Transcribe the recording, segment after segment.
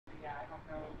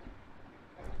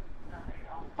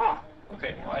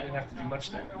Okay, well, I didn't have to do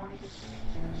much then.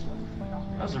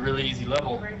 That was a really easy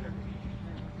level.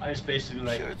 I just basically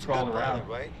like sure crawled around.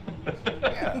 Pilot, right?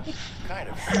 Yeah, kind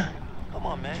of. Come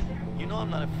on, man. You know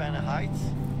I'm not a fan of heights.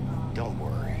 Don't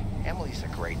worry. Emily's a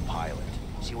great pilot.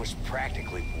 She was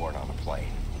practically born on a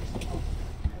plane.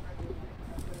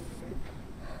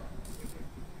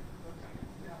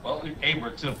 Well, hey,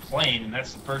 we're to a plane, and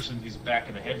that's the person who's back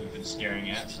in the head we've been staring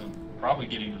at, so probably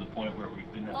getting to the point where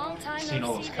we've been seeing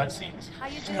all those cutscenes. How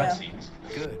you doing? Cutscenes.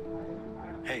 Good.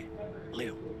 Hey,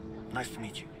 Leo. Nice to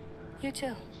meet you. You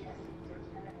too.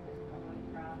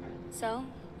 So,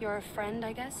 you're a friend,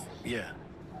 I guess? Yeah.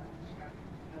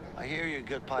 I hear you're a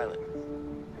good pilot.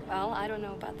 Well, I don't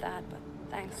know about that, but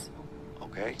thanks.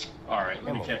 Okay. All right,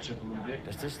 let me catch up a little bit.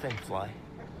 Does this thing fly?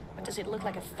 But does it look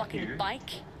like a fucking Here?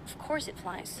 bike? Of course it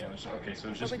flies. Yeah, okay, so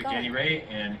it's just Where we Spaghetti going? Ray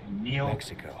and Neil.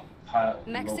 Mexico.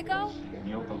 Mexico?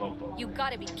 Neil Palopo. You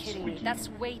gotta be kidding me. That's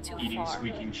way too Eating far.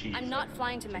 squeaking cheese. I'm not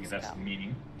flying to I think that's Mexico. the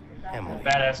meaning. Emily,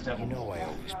 Badass devil. you know I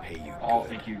always pay you All good.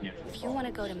 thank you again. If you want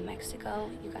to go to Mexico,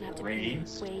 you're gonna have to pay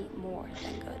Raise. way more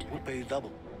than good. We'll pay you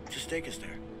double. Just take us there.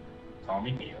 Call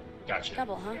me Neil. Gotcha.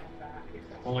 Double, huh?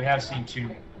 Well, we have seen two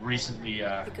recently You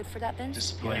good for that, Vince?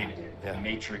 displayed Yeah.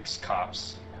 Matrix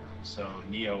cops, so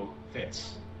Neo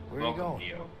fits. Where are you Welcome, going?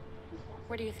 Neo.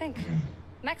 Where do you think?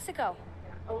 Mexico.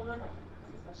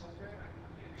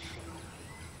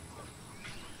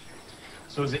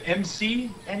 So is it MC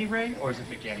Annie Ray or is it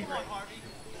McAnnie Ray?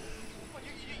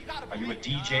 Are you a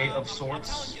DJ of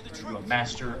sorts? Are you a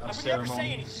master of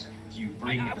ceremonies? Do you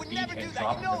bring the beat and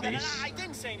drop the bass? I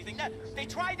didn't say anything. They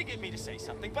tried to get me to say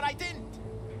something, but I didn't.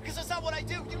 Because that's not what I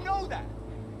do. You know that.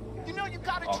 You know you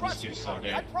gotta Oh, trust this me. dude's so Harvey.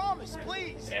 dead. I promise,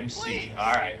 please. MC, Please.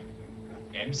 alright.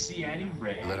 MC Annie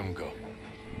Ray. Let him go.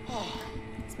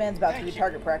 This man's about to do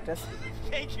target practice.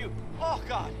 Thank you. Oh,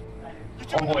 God. You're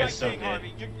Oh, doing boy, the right it's so thing, dead.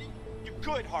 Harvey. You're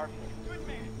good, Harvey. Good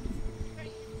man. Thank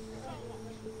you so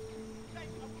much. Thank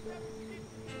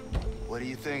you. What are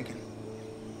you thinking?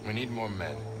 We need more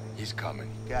men. He's coming.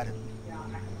 Got it.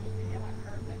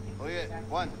 Oye,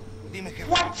 Juan, dime que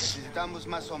What? necesitamos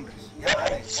más hombres. Ya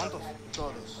vale. ¿Cuántos?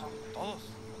 Todos. ¿Todos?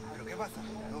 ¿Pero qué pasa?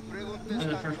 No preguntes You're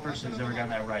the tanto. first person who's ever gotten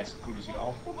that right. Kudos to you.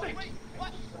 Oh, well, Wait, thank you.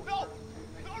 what? No!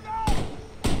 No, no!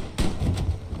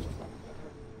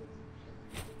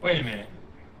 Wait a minute.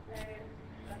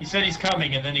 He said he's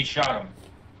coming and then he shot him.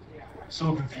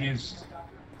 So confused.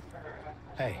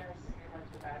 Hey.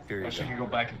 Here I you should go. go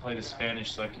back and play the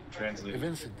Spanish so I can translate. Hey,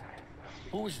 Vincent,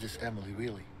 who is this Emily,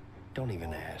 really? Don't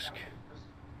even ask.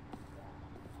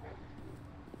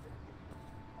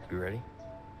 You ready?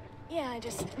 Yeah, I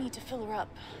just need to fill her up.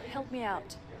 Help me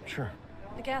out. Sure.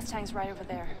 The gas tank's right over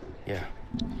there. Yeah.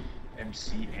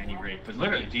 MC Annie Ray. But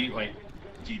literally, do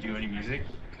you do any music?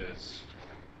 Because,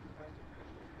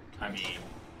 I mean,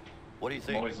 What do you I'm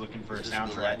think? always looking for a Is this a good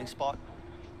soundtrack landing spot?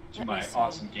 to Let my me see.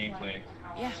 awesome gameplay.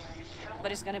 Yeah,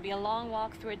 but it's gonna be a long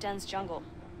walk through a dense jungle.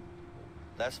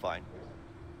 That's fine.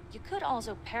 You could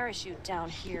also parachute down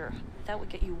here. That would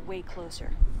get you way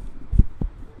closer.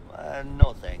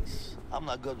 No thanks. I'm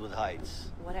not good with heights.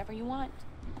 Whatever you want.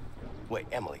 Wait,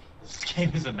 Emily, This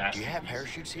game is a do masterpiece. you have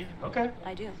parachutes here? Okay.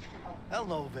 I do. Hell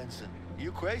no, Vincent.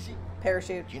 You crazy?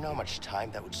 Parachute. Do you know how much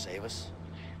time that would save us?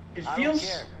 It I don't feels.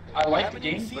 care. I I like the haven't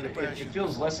even game, seen but a it parachute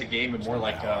feels before. less a game and more Not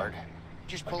like hard.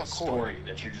 Just pull like a a cord. story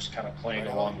that you're just kind of playing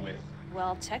Right along on. with.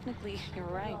 Well, technically, you're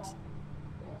right.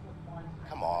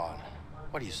 Come on.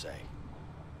 What do you say?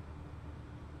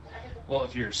 Well,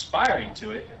 if you're aspiring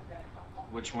to it,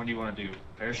 which one do you want to do?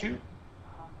 Parachute?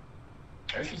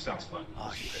 Parachute sounds fun. Oh,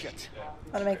 Let's do shit. parachute.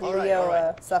 I'm gonna make All right, Leo all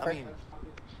right. suffer. I mean,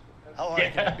 how hard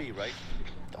can Yeah. it be, right?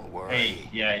 Don't worry. Hey,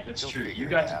 yeah, that's You'll true. figure You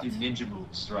got it to out. do ninja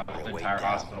moves throughout the Wait entire down.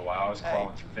 hospital while I was Hey,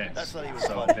 crawling through Vince. that's not even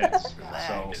so funny. Vince. So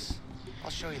Relax. I'll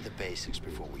show you the basics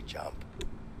before we jump.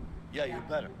 Yeah, you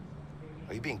better.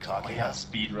 Are you being I cocky got now?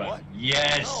 speed run. What?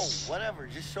 Yes. No, whatever.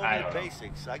 Just show I me the don't know.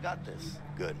 basics. I got this.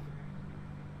 Good.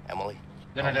 Emily?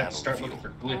 Then I'll I'd have to handle start the looking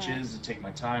for fuel. glitches and take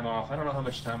my time off. I don't know how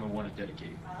much time I want to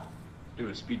dedicate. Do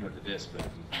a speed run to this, but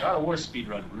God of War speed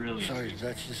run really. Sorry,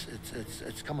 that's just,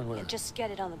 it's coming with And us. just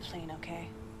get it on the plane, okay?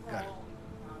 Got it.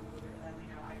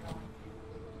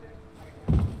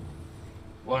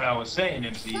 What I was saying,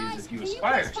 MC, is if you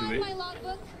aspire to it,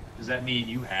 logbook? does that mean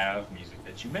you have music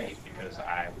that you make? Because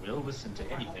I will listen to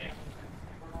anything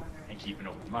and keep an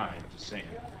open mind. Just saying.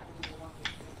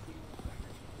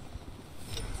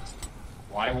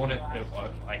 Why won't it?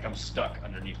 Like I'm stuck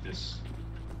underneath this.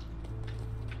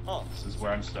 Oh, This is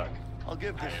where I'm stuck. I'll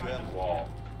give this to him. The wall.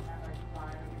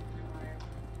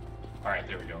 All right,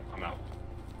 there we go. I'm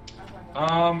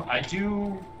out. I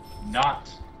do not.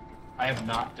 I have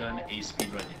not done a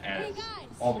speedrun as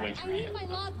all the way through yet.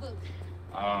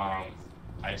 I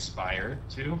aspire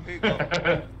to.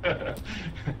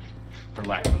 For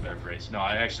lack of a better phrase. No,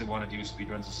 I actually want to do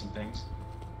speedruns of some things.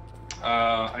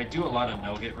 I do a lot of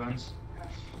no-hit runs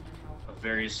of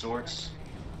various sorts.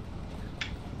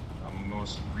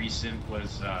 Most recent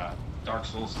was Dark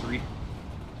Souls 3.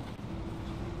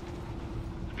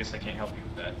 I guess I can't help you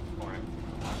with that. Alright.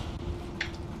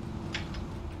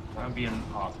 I'm being an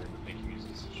author to make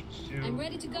music decisions too. I'm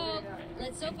ready to go.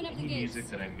 Let's open up the Any gates. music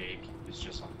that I make is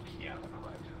just on the piano. I don't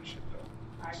like doing shit though.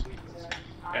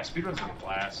 Yeah, speedruns are a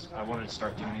blast. I wanted to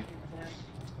start doing it.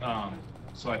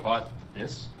 So I bought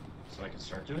this so I could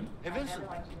start doing it. Hey, Vincent,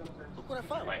 look what I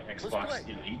found. My Let's Xbox play.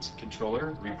 Elite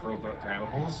controller,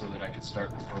 reprogrammable, so that I could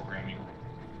start programming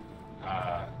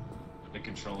the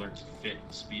controller to fit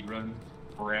speedrun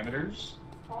parameters.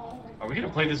 Are we gonna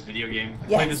play this video game?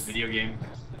 Yes. Play this video game?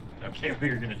 Okay,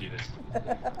 we're gonna do this.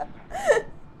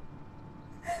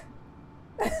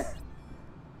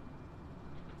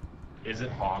 Is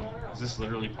it Pong? Is this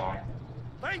literally Pong?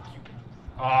 Thank you.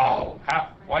 Oh, how?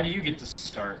 Why do you get to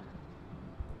start?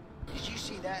 Did you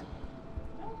see that?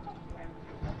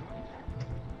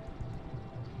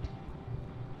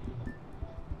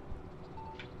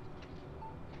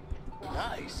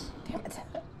 Nice. Damn it.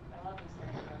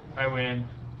 I win.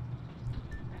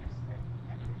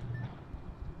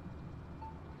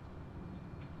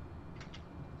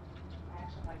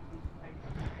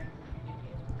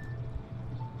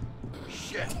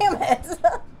 Shit. Damn it.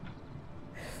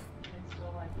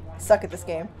 Suck at this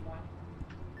game.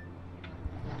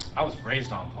 I was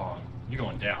raised on Pong. You're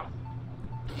going down.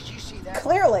 Did you see that?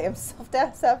 Clearly, I'm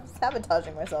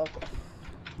self-sabotaging myself.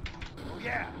 Oh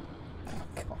yeah.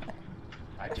 God.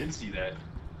 I did see that.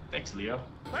 Thanks, Leo.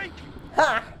 Thank you.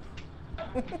 Ha!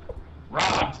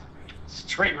 Robbed.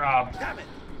 Straight robbed. Damn it.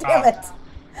 Damn it.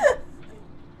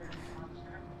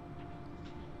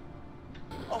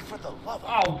 Oh, for the love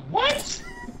of Oh, what?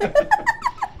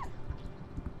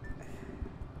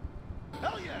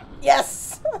 hell yeah.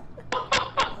 Yes!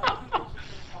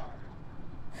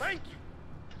 Thank you.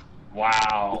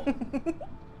 Wow.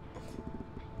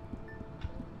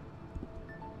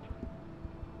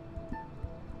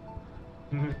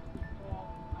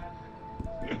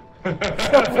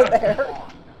 Over there.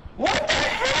 What the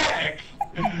heck?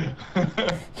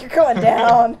 You're going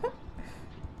down.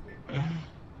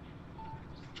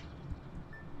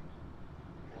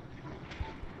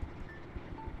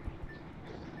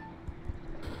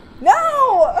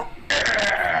 No!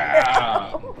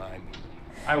 Yeah.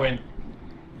 I win.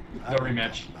 No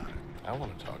rematch. I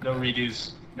want to talk No about it.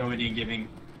 redos. No Indian giving.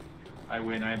 I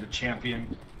win. I am the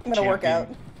champion. I'm gonna work out.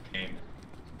 Game.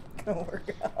 Gonna work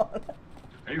out.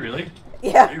 Are you really? Are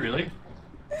Yeah. you really?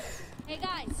 Hey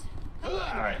guys, come on.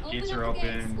 Alright, gates are up the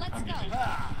gates. open. Let's I'm go.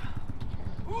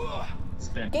 getting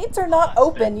spin. Gates are not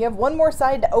open. You have one more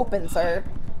side to open, sir.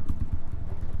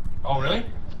 Oh, really?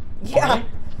 Yeah. Oh, really?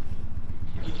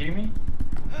 Are you kidding me?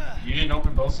 You didn't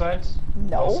open both sides?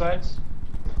 No. Both sides?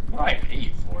 Well, I pay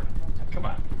you for it. Come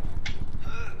on.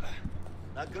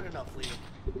 Not good enough, Leo.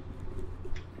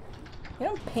 You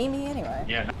don't pay me anyway.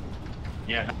 Yeah.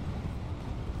 Yeah.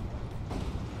 Let's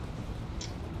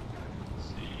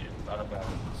see, I thought about it.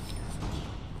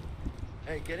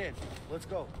 Hey, get in. Let's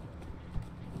go.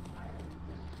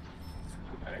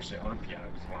 I actually own a piano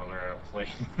because I want to learn how to play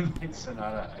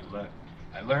Sonata.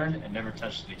 I learned and never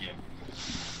touched it again.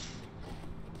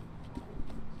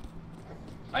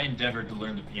 I endeavored to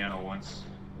learn the piano once,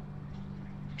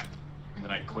 and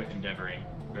then I quit endeavoring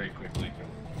very quickly.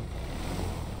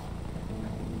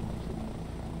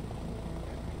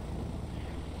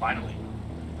 Finally,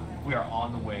 we are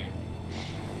on the way.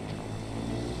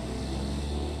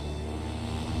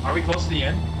 Are we close to the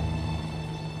end?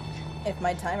 If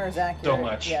my timer is accurate, So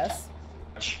much. yes.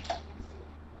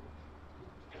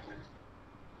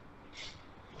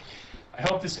 I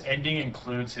hope this ending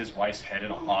includes his wife's head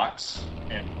in a box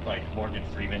and like Morgan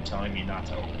Freeman telling me not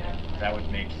to open it. That would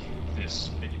make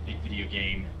this video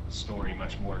game story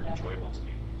much more enjoyable to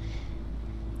me.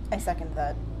 I second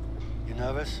that. You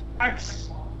nervous? Box.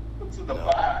 What's in the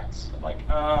box? I'm like,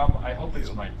 I hope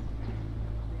it's my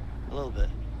A little bit.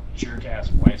 jerk ass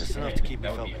wife's Just enough head. to keep you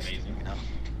That would be focused. amazing. You know?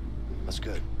 That's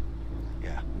good.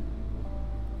 Yeah.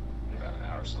 About an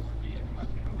hour or so for me.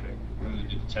 Okay. I'm gonna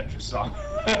do the Tetris song.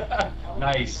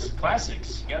 Nice.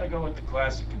 Classics. You gotta go with the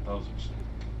classic composers.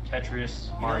 Tetris,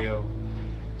 Mario,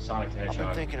 Sonic the I've been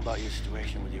Hedgehog. thinking about your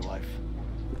situation with your wife.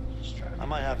 Just try to I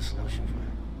might have a solution for you.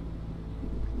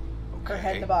 Her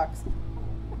head in the box.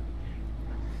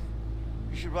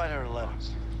 You should write her a letter.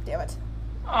 Damn it.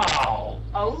 Oh,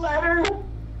 a letter?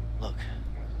 Look,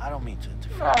 don't mean to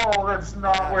interfere. Oh, that's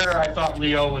not where I thought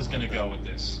Leo was gonna go with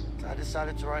this. I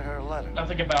decided to write her a letter.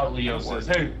 Nothing about Leo says,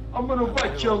 hey, I'm gonna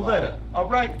write you a letter,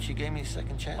 alright? She gave me a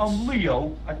second chance. I'm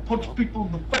Leo. I punch people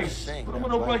in the face, saying but I'm that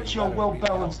gonna writing write you a a letter would be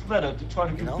well-balanced letter to try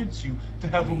to You know? convince you to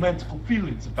have romantic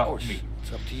feelings Of about course, me.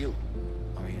 it's up to you.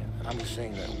 I mean, I'm just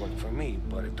saying that it worked for me,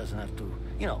 but it doesn't have to,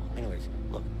 you know. Anyways,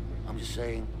 look, I'm just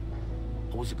saying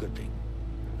it was a good thing.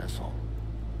 That's all.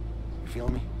 You feel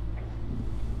me?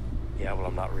 Yeah, well,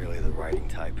 I'm not really the writing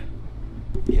type.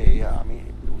 Yeah. I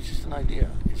mean, it was just an idea.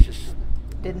 It's just.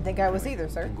 Didn't think I was either,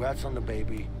 sir. Congrats on the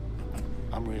baby.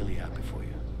 I'm really happy for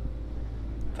you.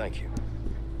 Thank you.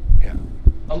 Yeah.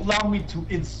 Allow me to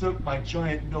insert my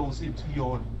giant nose into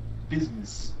your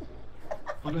business.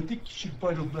 But I think you should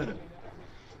write a letter.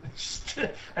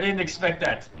 I didn't expect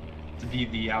that to be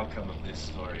the outcome of this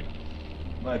story.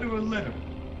 Write her a letter.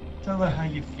 Tell her how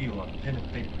you feel on pen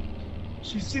and paper.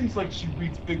 She seems like she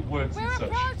reads big words We're and such.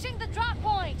 approaching the drop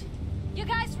point. You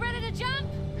guys ready to jump?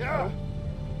 Yeah.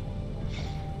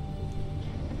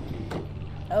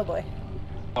 Oh boy.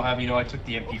 I'll have you know I took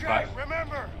the MP5. Okay,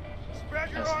 remember,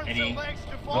 spread your As arms any and legs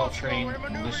to fall well-trained slow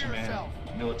and maneuver militiaman, yourself.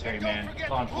 military And don't man, forget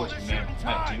law to pull enforcement this man certain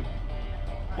might time.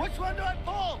 do. Which one do I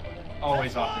pull?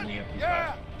 Always This off in one? the MP5.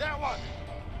 Yeah, that one.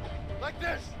 Like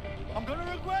this. I'm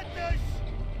gonna regret this.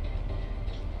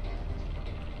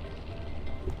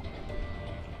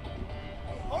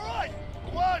 All right.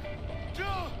 1, 2.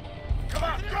 Come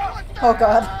on, go. Oh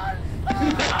god.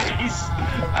 Nice!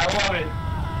 I love it.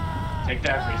 Take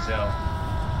that, Reizell.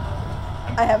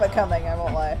 I have it coming, I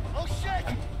won't lie. Oh shit!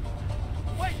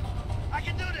 Wait, I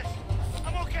can do this.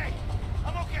 I'm okay.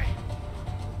 I'm okay.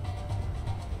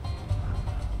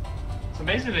 It's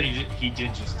amazing that he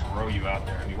did just throw you out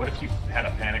there. I mean, what if you had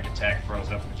a panic attack, froze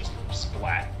up, and just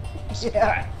splat?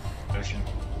 Splat. Ocean.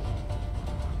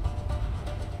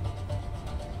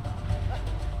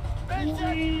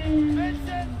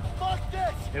 Vincent, fuck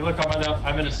this. Hey, look,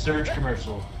 I'm in a Surge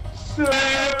commercial. Surge!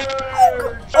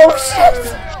 Oh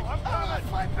shit! I'm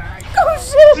coming. My bag.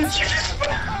 Oh Did shit! you just...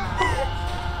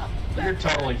 You're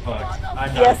totally fucked.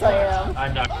 I'm not Yes, I fucked. am.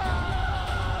 I'm not.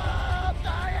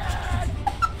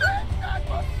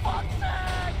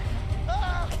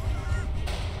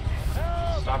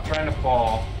 Stop trying to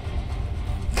fall.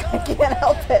 I can't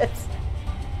help it.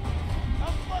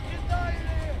 I'm fucking dying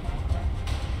here.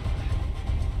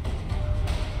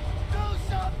 Do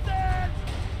something.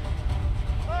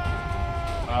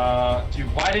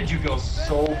 Dude, why did you go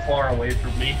so far away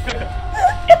from me?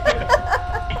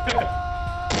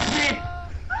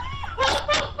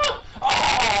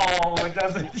 Oh, it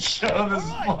doesn't show the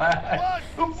splash.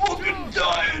 I'm fucking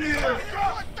dying here.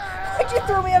 Why'd you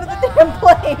throw me out of the damn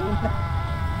plane?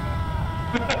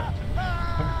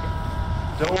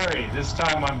 Don't worry, this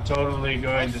time I'm totally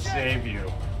going to save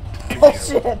you. Oh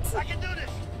shit. I can do this.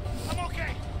 I'm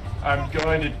okay. I'm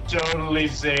going to totally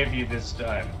save you this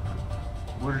time.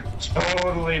 We're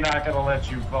totally not going to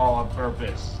let you fall on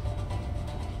purpose.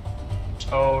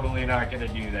 Totally not going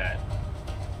to do that.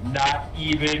 Not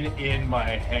even in my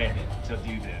head to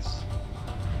do this.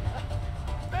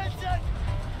 Vincent!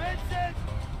 Vincent!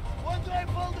 When do I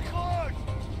pull the cord?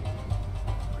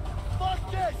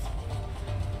 Fuck this!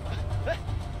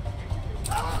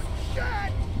 Oh shit!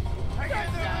 I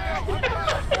can't do it!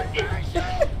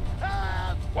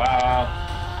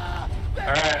 Wow.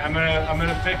 Alright, I'm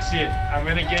gonna fix it. I'm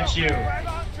gonna get you.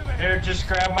 Here, just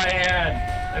grab my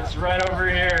hand. It's right over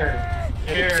here.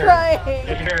 Here. Trying.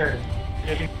 Here.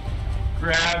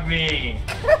 Grab me.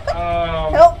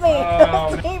 Help me! Oh,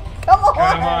 Help me! Come on!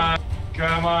 Come on.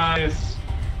 Come on.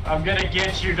 I'm gonna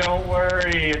get you, don't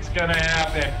worry. It's gonna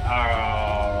happen.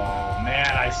 Oh,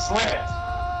 man, I slipped.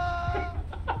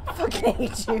 Fucking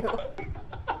hate you.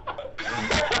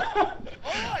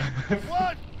 Alright!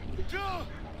 1, 2,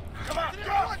 come on!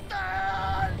 What the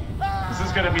hell? This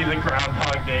is gonna be the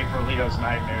Groundhog Day for Leo's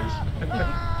nightmares.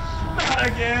 Not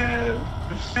again!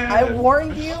 I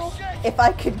warned you, if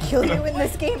I could kill you in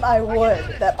this game, I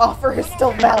would. That offer is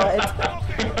still valid.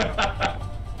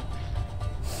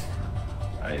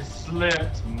 I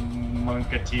slipped,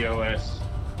 Monka TOS.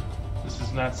 This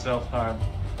is not self-harm.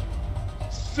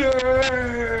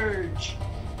 Surge!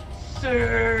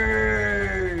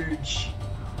 Surge!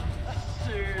 Vincent!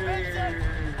 Surge!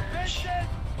 Vincent!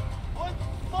 What?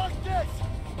 Fuck this!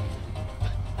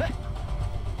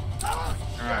 Oh,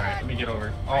 Alright, let me get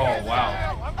over. Oh,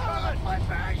 wow. I'm coming! My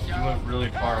bag, You went really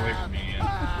far away from me, Ian.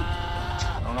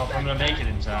 I don't know if I'm gonna make it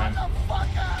in time.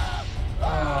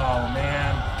 Oh,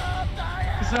 man.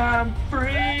 Cause I'm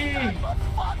free!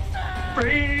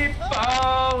 Free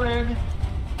falling!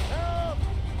 Help!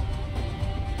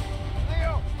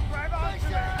 Leo, grab onto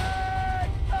me!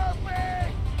 Help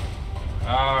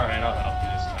Alright, I'll help you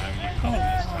this time. You help me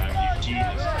this time. You G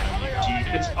this time. You G.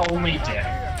 It's only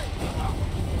dagger.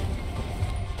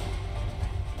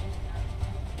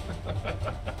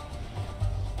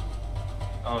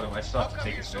 Oh no, I still have to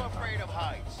take a so spin. afraid of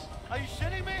heights? Are you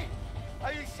shitting me?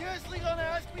 Are you seriously gonna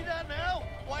ask me that now?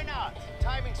 Why not?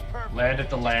 Timing's perfect. Land at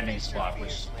the landing spot,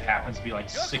 which happens to be like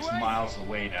 6 miles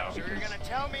away now So you're because gonna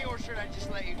tell me, or should I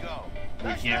just let you go?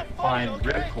 we can't find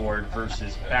ripcord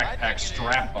versus backpack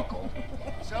strap buckle.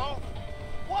 So,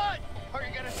 what? Are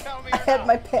you gonna tell me? I had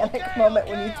my panic moment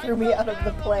when you threw me out of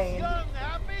the plane.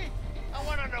 Happy? I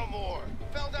wanna know more.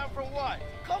 Fell down from what?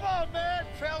 Come on, man.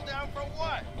 Fell down from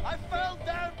what? I fell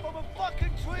down from a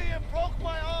fucking tree and broke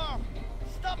my arm.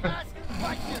 Stop asking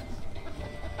questions.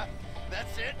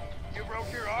 That's it? You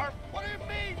broke your arm? What do you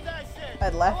mean that's it?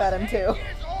 I'd laugh at him too. 8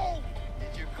 years old.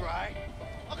 Did you cry?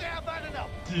 Okay, I've had enough.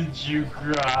 Did you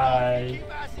cry?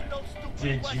 Keep asking those stupid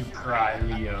Did you questions. cry,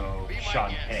 Leo? Be my Sean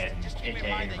guest. Penn, Just keep in aka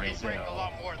mind that you break a Reizell.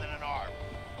 lot more than an arm.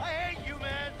 I hate you,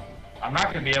 man. I'm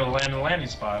not gonna be able to land in the landing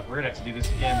spot. We're gonna have to do this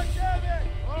again.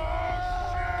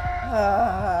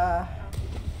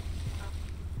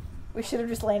 We should have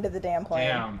just landed the damn plane.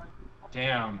 Damn.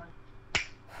 Damn.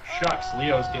 Shucks,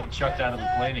 Leo's getting chucked out of the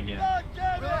plane again.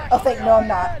 Oh, no, I'm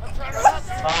not.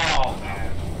 Oh,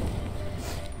 man.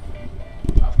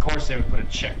 Of course they would put a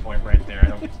checkpoint right there. I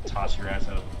don't get to toss your ass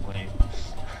out of the plane.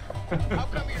 How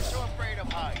come you're so afraid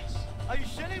of heights? Are you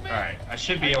shitting me? Alright, I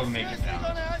should be able to make it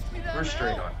now. We're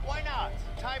straight on. Why not?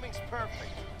 Timing's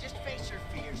perfect. Just face your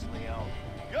fears, Leo.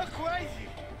 You're crazy.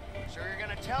 So you're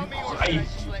gonna tell me, or should I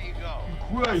just let you go?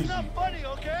 Crazy. It's not funny,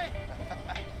 okay?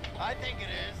 I think it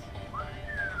is.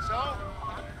 So,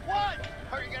 what?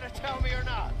 Are you gonna tell me or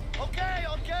not? Okay,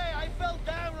 I fell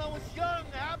down when I was young.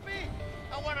 Happy?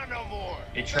 I wanna know more.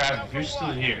 Hey Trav, if you're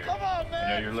still here, Come on, man.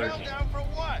 I know you're lurking. Fell down for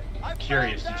what? I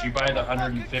Curious, fell did you down buy the from a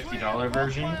fucking tree $150 and broke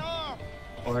version? my arm.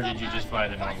 Or did you just buy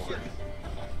the normal Stop version?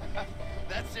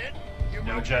 That's it? You No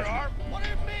broke your judgment. arm? What do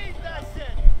you mean that's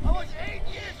it? I was 8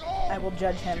 years old. I will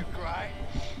judge him. Did you cry?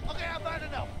 Okay, I've had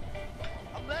enough.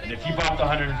 I'm letting And if go you of bought the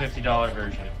your $150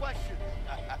 version, questions.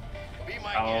 Be my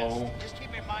how guest. Just keep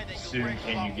in mind that you'll soon break a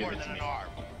can lot you give more it to than me? an arm.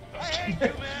 I hate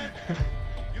you, man.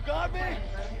 You got me?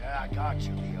 Yeah, I got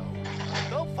you, Leo.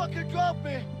 Don't fucking drop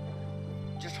me.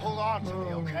 Just hold on to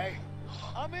me, okay?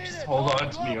 I'm in just it. hold Don't on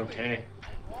to drop me, okay?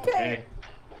 Okay. Okay.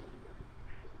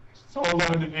 Just hold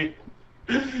on to me.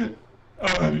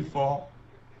 Oh, let me fall.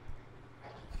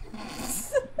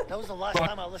 That was the last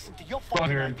time I listened to your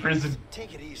fucking You're in ideas. prison.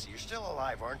 Take it easy. You're still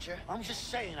alive, aren't you? I'm just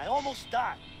saying, I almost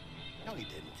died. No, you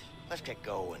didn't. Let's get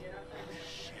going.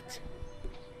 Shit.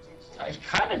 I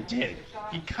kind of did.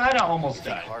 He kind of almost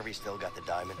Think died. Harvey still got the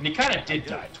diamond? And he kind of did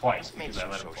die twice Makes because I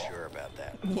you let so him fall. sure about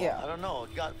that. I Yeah. don't know,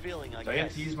 a gut feeling, I Do I guess.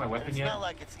 have to use my weapon It's yet? not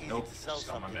like it's easy Nope, to sell just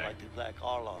on my something back. like the Black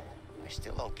Arlong. I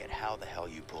still don't get how the hell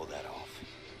you pulled that off.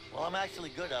 Well, I'm actually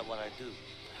good at what I do.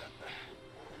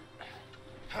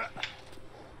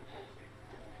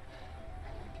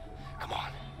 Come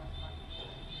on.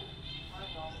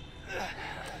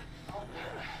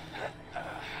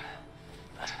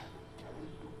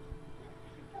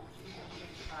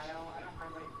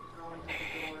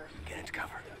 Get into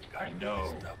cover. I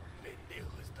know.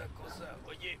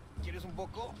 Oye, ¿quieres un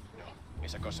poco? No,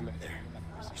 esa cosa me... There.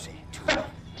 You see, two.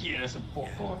 Yes, a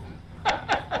poco.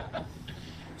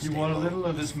 You want a little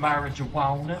of this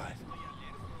marijuana?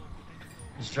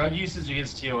 Is drug usage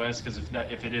against TOS? Because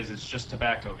if it is, it's just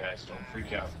tobacco, guys. Don't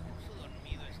freak out.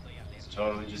 It's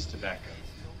totally just tobacco.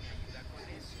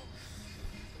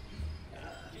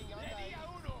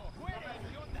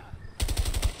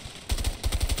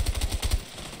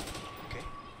 Okay.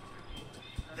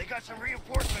 They got some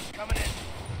reinforcements coming in.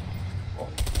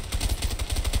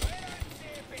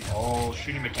 Oh,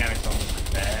 shooting mechanics on this is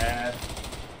bad.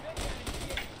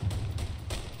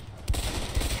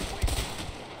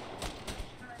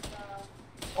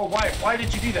 Oh, why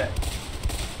did you do that?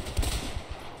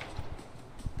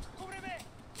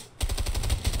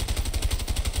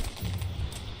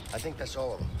 I think that's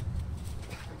all of them.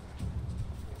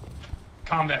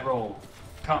 Combat roll.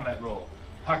 Combat roll.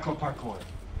 Hardcore parkour.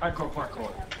 Hardcore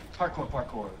parkour. Hardcore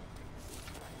parkour.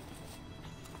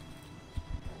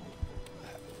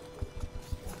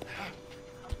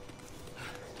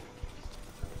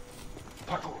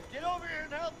 Parkour. Get over here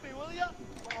and help me, will ya?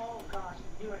 Oh gosh,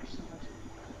 you are so much.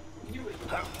 You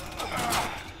are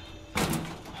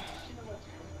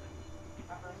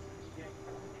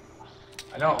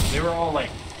I know, they were all like,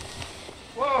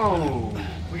 whoa,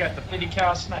 we got the 50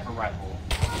 cal sniper rifle.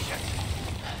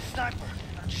 Sniper.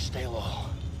 Just stay low.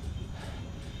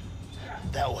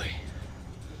 That way.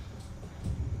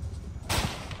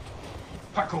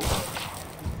 Parkour.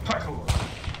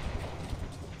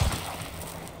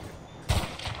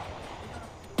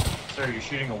 Sir, you're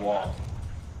shooting a wall.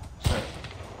 Sir.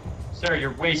 Sir,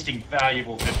 you're wasting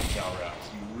valuable 50 cal rounds.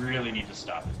 You really need to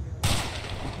stop it.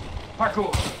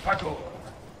 Parkour! Parkour!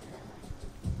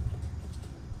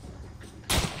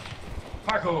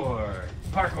 Parkour!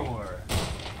 Parkour!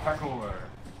 Parkour!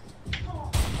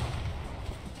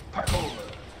 Parkour!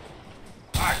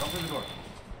 Alright, go through the door.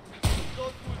 Go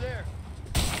through there.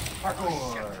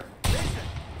 Parkour! Vincent,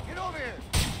 get over here.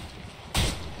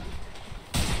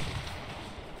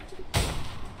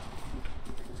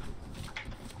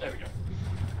 There we go.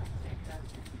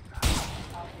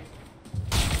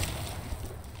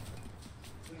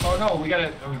 Oh no, we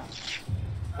gotta...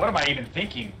 what am I even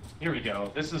thinking? Here we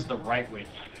go. This is the right way to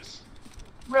do this.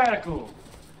 Radical!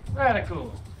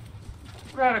 Radical!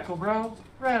 Radical, bro!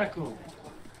 Radical!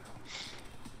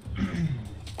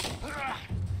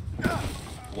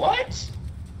 What?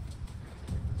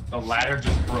 The ladder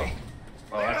just broke.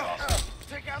 Oh, that's awesome.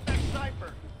 Take out that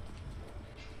sniper.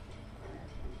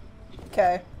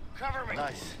 Okay. Cover me.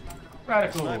 Nice.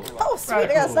 Radical! Oh, sweet,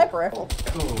 I got a sniper rifle.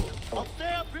 Cool. I'll stay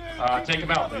up here. and keep Take him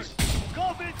you out, covered. please.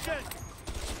 Go, Vincent.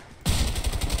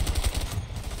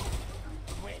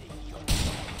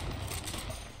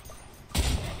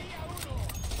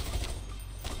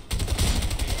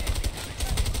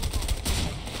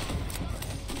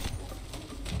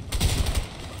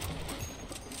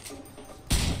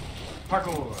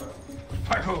 Parkour!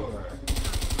 Parkour!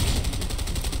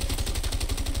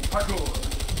 Parkour!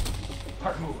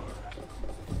 Parkour!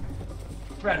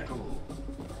 Radical!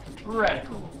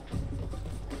 Radical!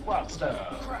 Wild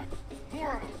stuff! Crap.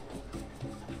 More of them.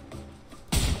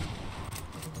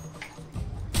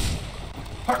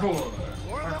 Parkour!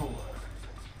 More of them?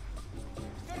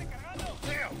 Parkour!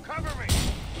 Damn, cover me.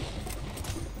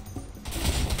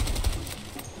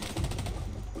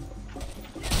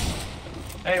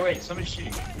 Hey, wait, somebody's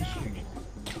shooting me. Who's shooting me?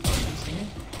 Oh, you can see me?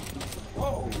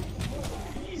 Whoa!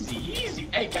 Easy, easy!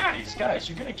 Hey, guys,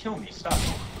 you're gonna kill me. Stop it.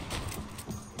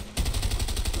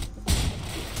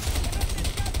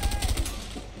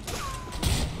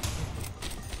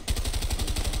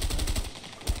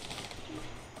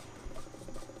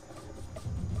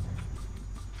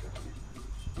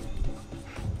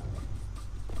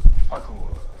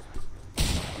 Parkour.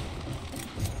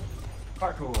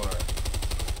 Parkour.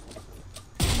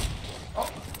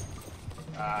 Oh.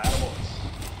 Out of bullets.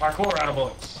 Parkour out of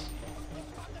bullets.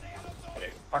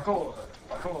 Parkour.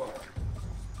 Parkour.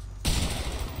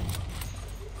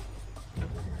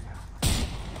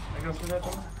 I go through that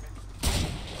door?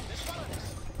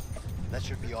 That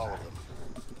should be all of them.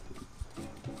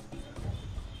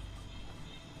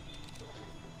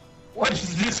 What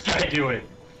is this guy doing?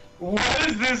 What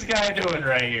is this guy doing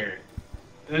right here?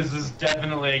 This is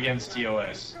definitely against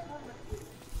TOS.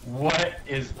 What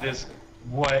is this?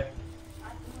 What?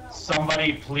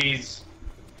 Somebody please.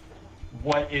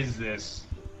 What is this?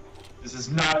 This is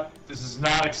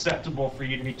not acceptable for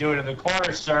you to be doing in the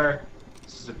corner, sir.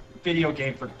 This is a video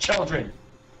game for children.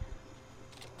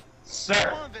 Sir.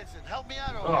 Come on, Vincent. Help me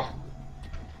out over Oh.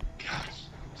 Gosh,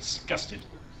 I'm disgusted.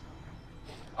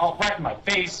 Oh, right in my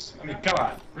face. I mean, come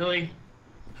on. Really? here.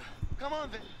 Come on,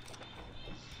 Vincent.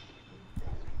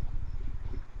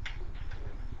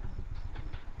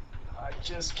 I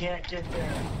just can't get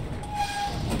there.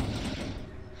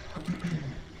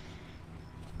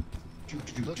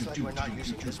 Looks like we're not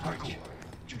using this bridge.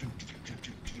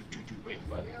 Wait,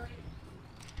 what?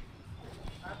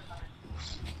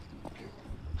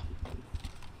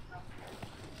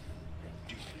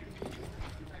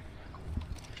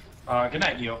 Good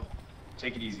night, Neil.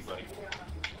 Take it easy, buddy.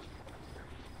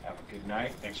 Have a good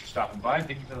night. Thanks for stopping by.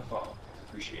 Thank you for the follow.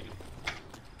 Appreciate it.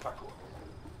 Parkour.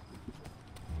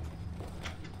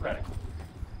 Radical.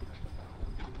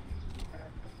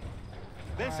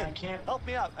 Vincent, I can't. help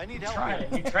me out. I need help. Try here.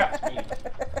 it. You trapped me.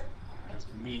 That's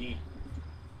meanie.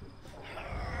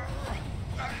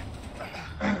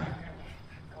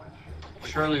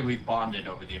 Surely we bonded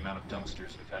over the amount of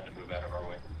dumpsters we've had to move out of our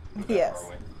way. Yes.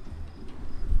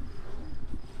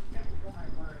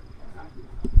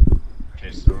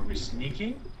 Okay, so are we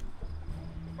sneaking?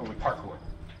 Or are we parkour?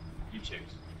 You choose.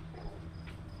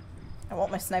 I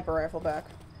want my sniper rifle back.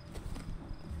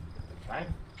 I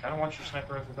kind of want your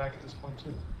sniper rifle back at this point,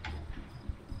 too.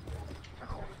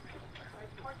 Parkour.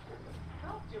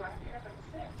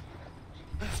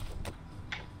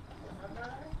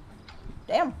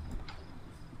 Damn.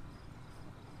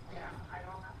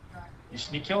 You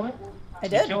sneak kill him? I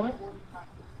Sneak did. kill him?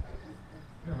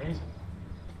 You're amazing.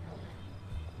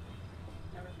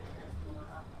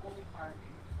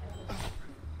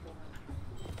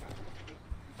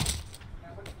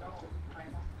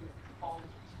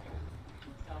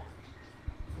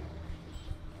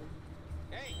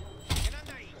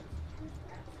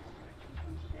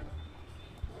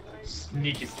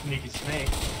 Sneaky, sneaky snake.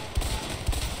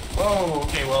 Whoa,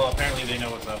 okay, well, apparently they know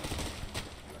what's up.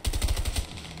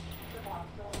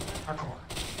 Hardcore.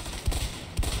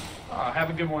 Have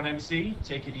a good one, MC.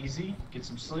 Take it easy. Get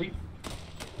some sleep.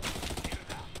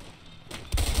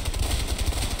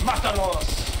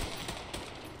 Matalos!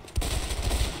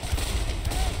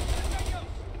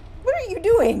 What are you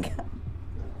doing?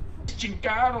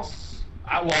 Chingados!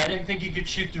 Well, I didn't think you could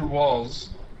shoot through walls.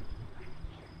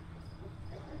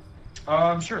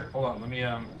 Sure. Hold on, let me,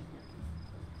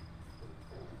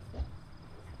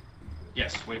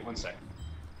 Yes, wait 1 second.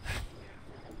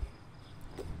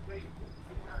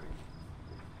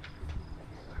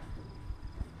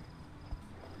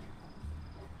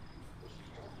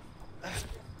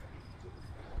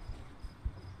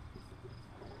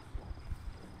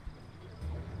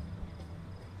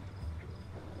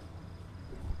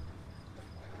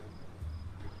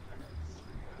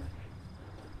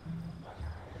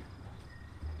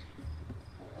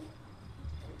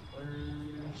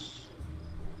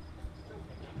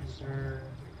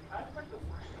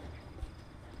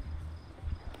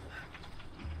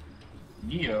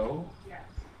 Neo.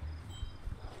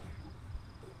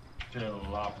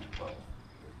 Jaloppo.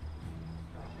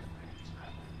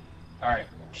 Alright,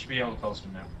 should be able to close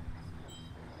him now.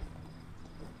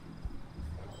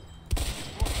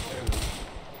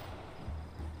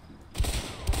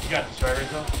 You got this, right,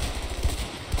 Reizell?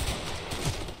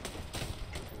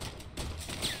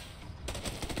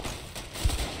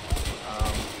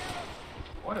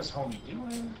 What is homie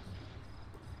doing?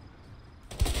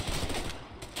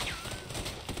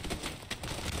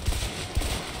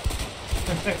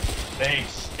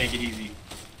 Thanks. Take it easy.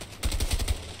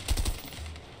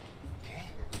 Okay.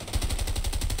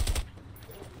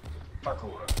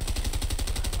 Parkour.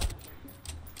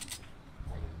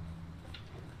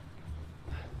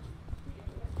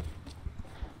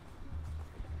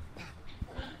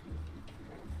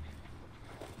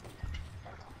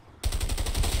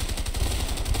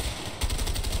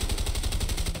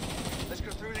 Let's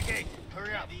go through the gate.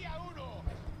 Hurry up.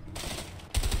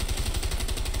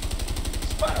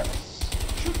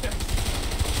 Shoot them!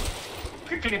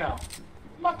 Quickly now!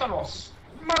 Mátalos!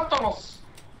 Mátalos!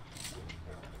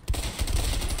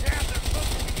 Damn, they're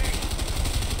closing the gate.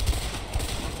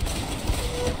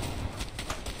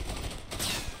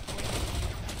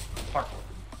 Parkour.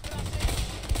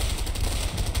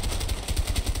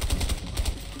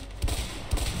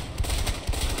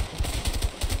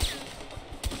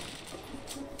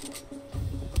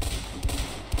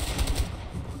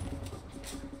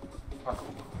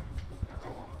 Parkour.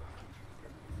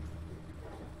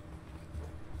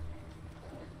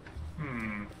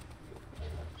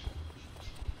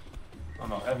 Oh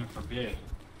no, heaven forbid.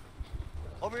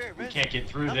 Over here, We Vince. can't get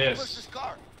through Help me this. push this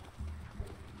car.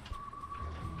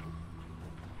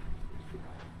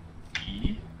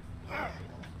 E.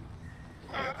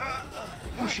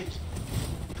 Push it.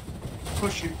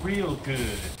 Push it real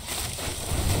good.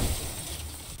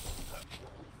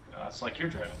 It's like you're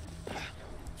driving.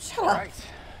 Shut All up. right.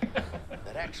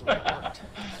 That actually worked.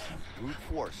 Brute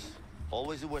force.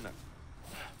 Always a winner.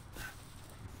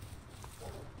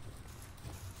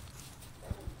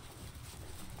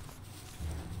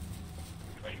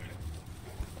 Wait a minute.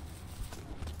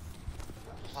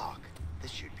 Lock.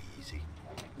 This should be easy.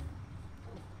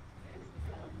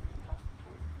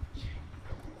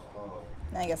 Oh.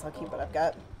 I guess I'll keep what I've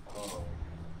got. Oh.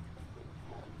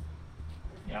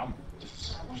 Yeah,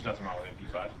 there's nothing wrong with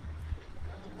MP5.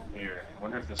 Here, I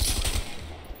wonder if this.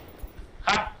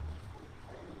 Ha!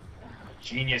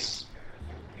 Genius.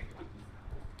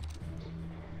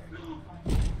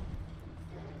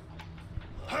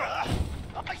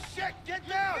 Oh shit, get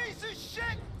down! You piece of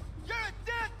shit! You're a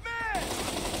dead man!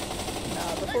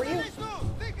 Before you.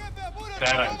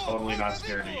 That I'm totally not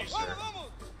scared of you, sir.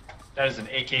 That is an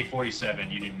AK-47.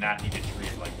 You do not need to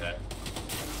treat it like that.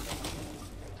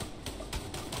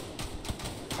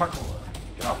 Parkour.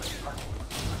 Get off this parkour.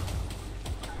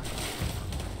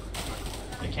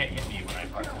 They can't hit me when I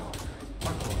parkour.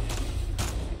 Parkour.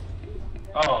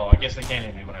 Oh, I guess they can't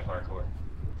hit me when I parkour.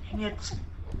 Dang it.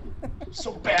 I'm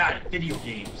so bad at video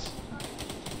games.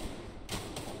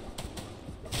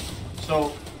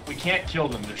 So, we can't kill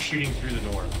them. They're shooting through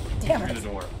the door. Damn Through it. the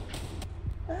door.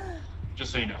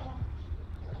 Just so you know.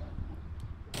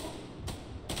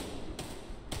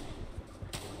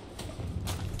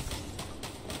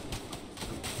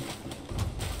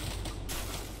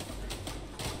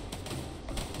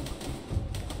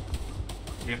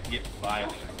 We have to get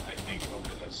violent, I think,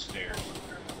 over the stairs.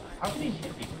 How can he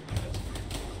hit me?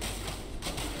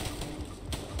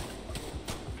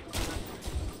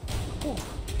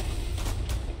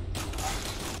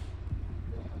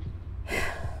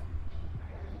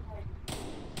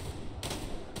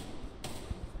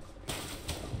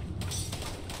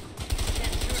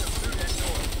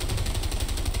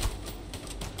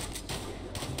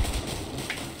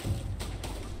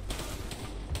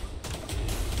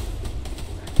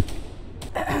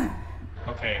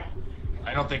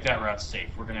 I don't think that route's safe.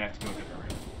 We're gonna have to go a different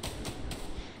route.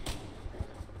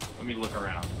 Let me look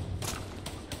around.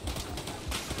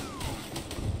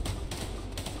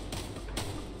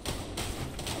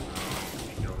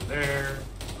 Get over there.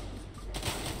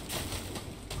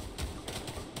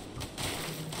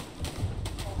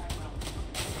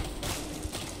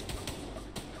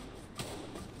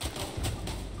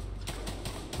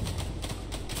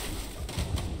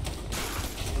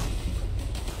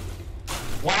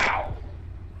 Wow!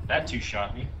 That two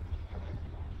shot me.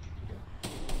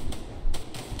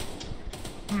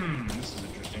 This is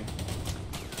interesting.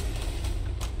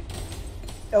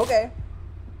 Okay.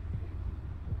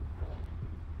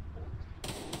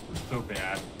 So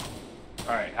bad.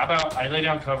 Alright, how about I lay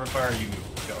down cover fire, you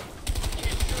move. Go.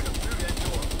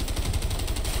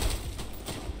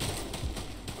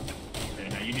 Okay,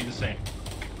 now you do the same.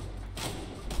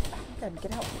 Gotta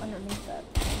get out underneath that.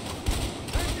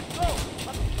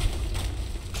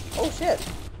 Oh shit.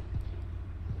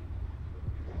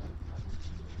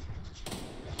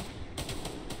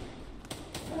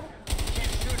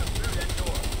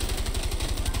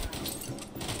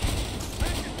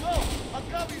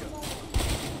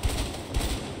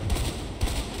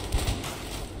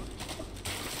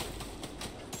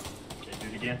 Okay, do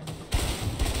it again.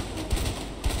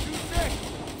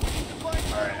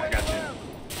 Alright, I got you.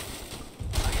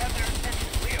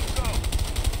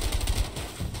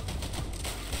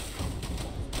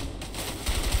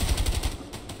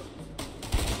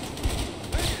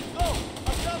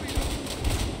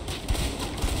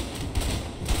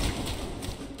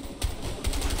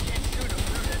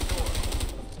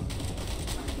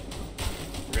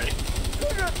 Ready?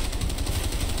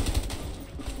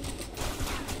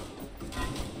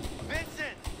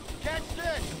 Vincent, catch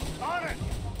this! On it!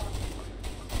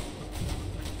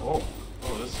 Oh,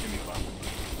 this is gonna be fun.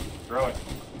 Throw it.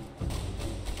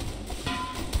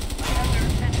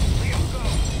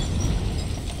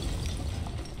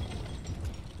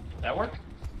 That work?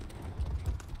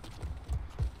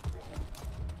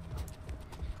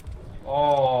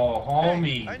 Oh,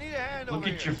 homie. I need a hand Look over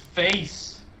at here. your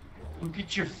face. Look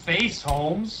at your face,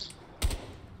 Holmes.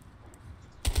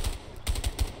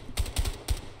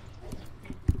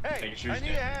 Hey, Take your shoes I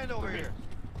need down. a hand over here.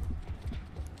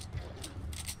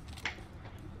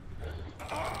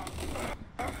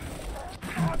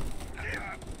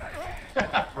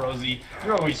 Rosie,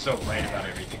 you're always so right about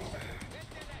everything.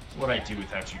 It's what I do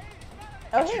without you.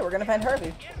 Oh hey, we're gonna find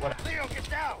Harvey. Leo, get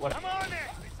down! What? I'm on it!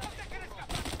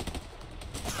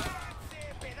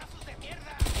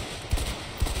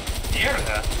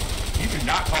 Mierda? You do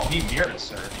not call me mierda,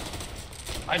 sir.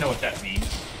 I know what that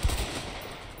means.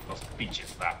 Los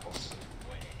pinches vapos.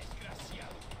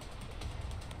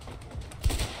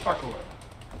 Parkour.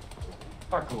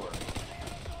 Parkour.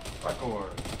 Parkour.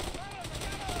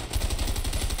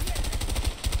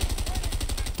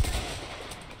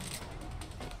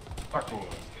 Parkour.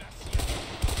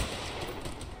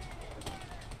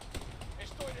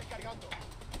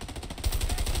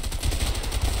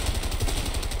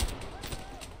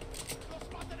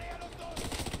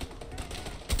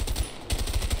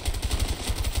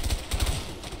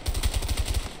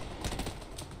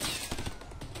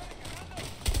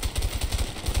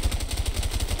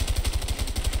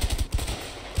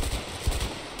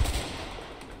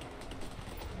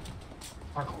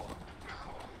 Parkour.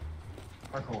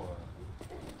 Parkour.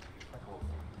 Parkour.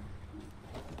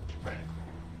 Radical.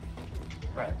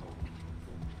 Radical.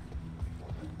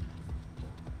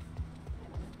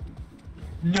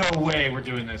 No way we're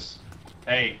doing this.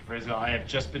 Hey, Reizell, I have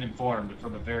just been informed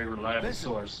from a very reliable Vincent,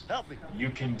 source. help me. You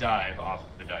can dive off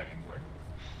the diving board.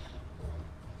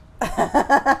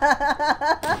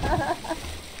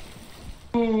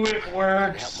 Ooh, it Help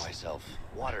works. myself.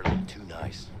 Water looked too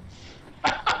nice.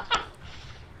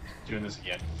 Doing this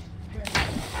again.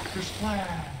 After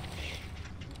splash.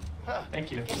 Huh.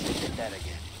 Thank you. Guess I did that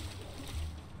again.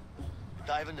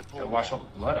 Dive in the pool. Gotta wash all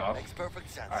the blood off. Makes perfect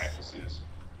sense. Alright, let's do this.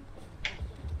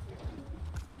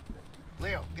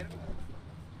 Leo, get it.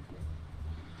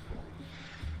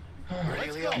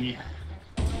 Ready, Leo? Yeah.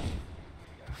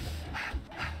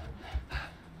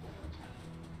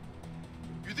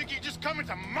 You think you just come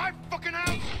into my fucking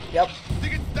house? Yep.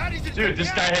 Think it's that easy to Dude, this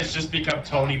get guy out? has just become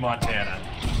Tony Montana.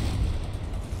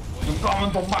 You come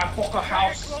into my fucking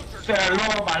house, say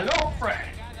hello to my little friend.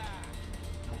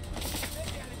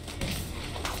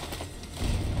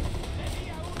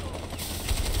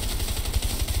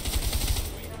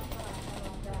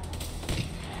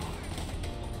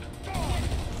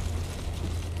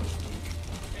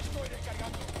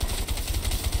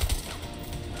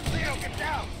 Leo, get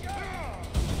down!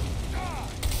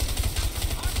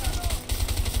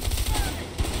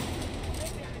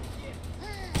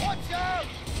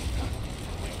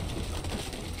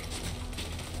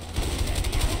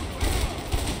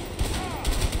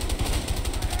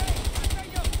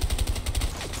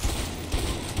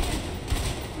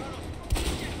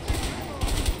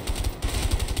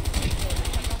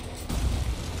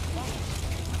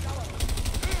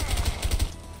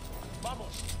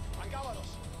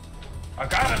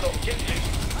 Agárralo, get it.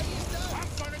 Ahí está. I'm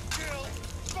gonna kill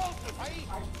both of you.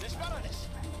 Ahí, dispárales.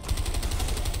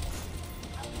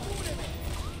 Cúbreme.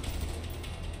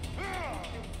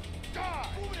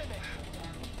 Cúbreme.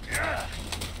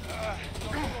 No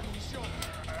tengo munición.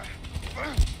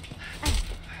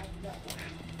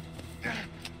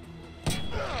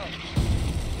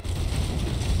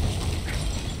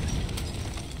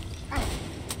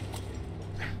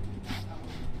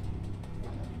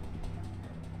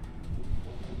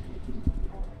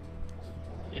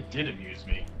 It did amuse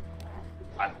me.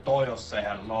 I thought you'll say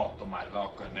hello to my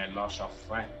local Nelosha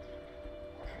friend.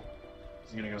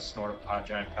 Is he gonna go snort a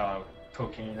giant pallet of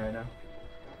cocaine right now?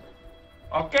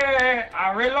 Okay,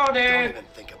 I Don't reloaded. even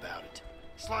think about it.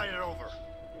 Slide it over.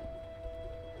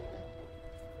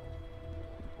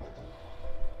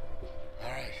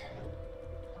 All right.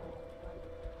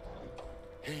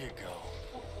 Here you go.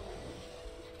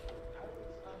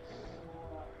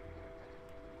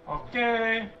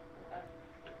 Okay.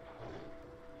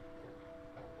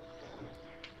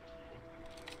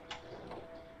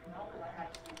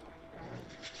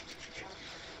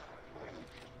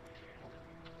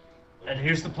 And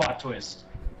here's the plot twist.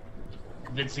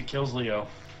 Vincent kills Leo.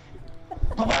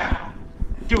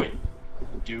 Do it.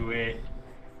 Do it.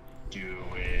 Do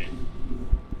it.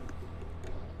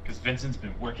 Because Vincent's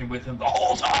been working with him the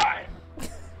whole time.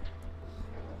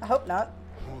 I hope not.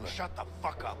 Shut the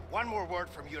fuck up. One more word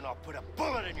from you and I'll put a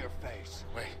bullet in your face.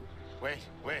 Wait.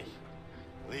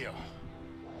 Leo.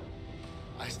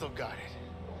 I still got it.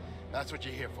 That's what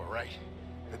you're here for, right?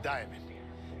 The diamond.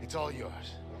 It's all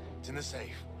yours. It's in the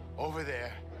safe. Over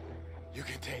there. You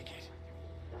can take it.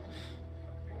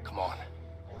 Come on.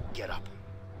 Get up.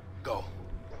 Go.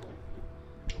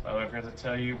 By the way, I forgot to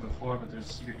tell you before, but there's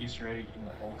a secret Easter egg in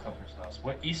the old couple's house.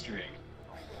 What Easter egg?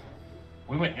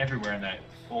 We went everywhere in that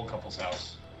old couple's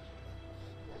house.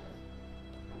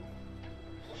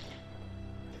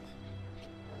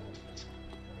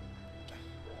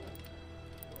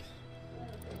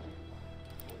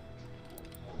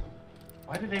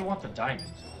 Why do they want the diamond?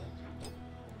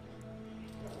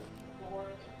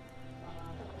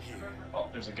 Oh,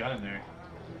 there's a gun in there.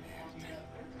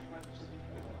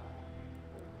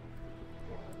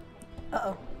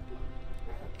 Uh-oh.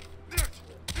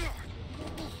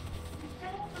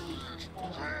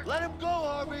 Let him go,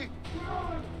 Harvey.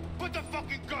 Put the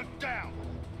fucking gun down.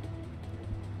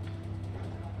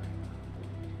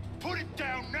 Put it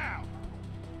down now.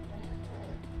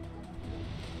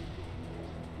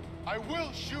 I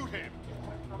will shoot him.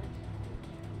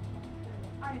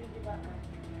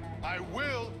 I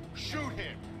will shoot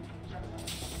him.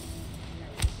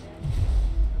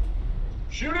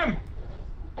 Shoot him!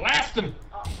 Blast him!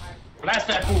 Blast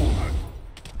that fool!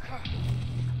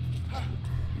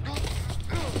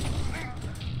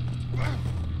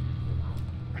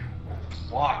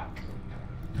 Clock.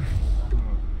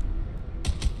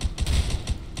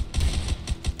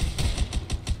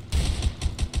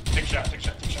 Take shot.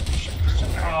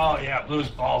 Oh yeah, blew his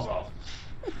balls off.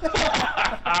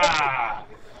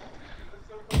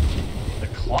 The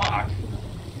clock?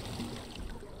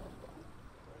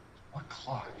 What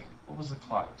clock? What was the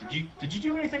clock? Did you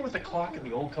do anything with the clock in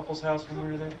the old couple's house when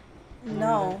we were there?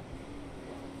 No.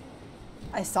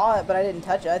 I saw it, but I didn't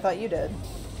touch it. I thought you did.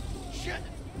 Shit!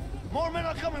 More men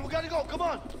are coming. We gotta go. Come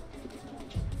on.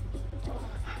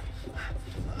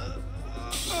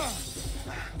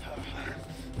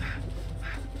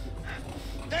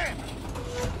 Damn!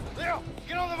 Leo,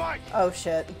 get on the bike. Oh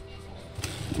shit.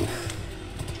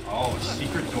 Oh, a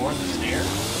secret door in the stairs?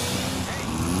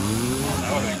 Oh,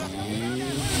 that would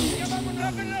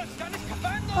have been...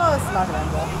 Oh, it's not gonna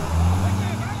end well.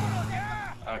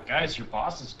 Guys, your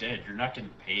boss is dead. You're not getting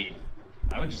paid.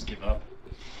 I would just give up.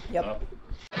 Yep. Give up.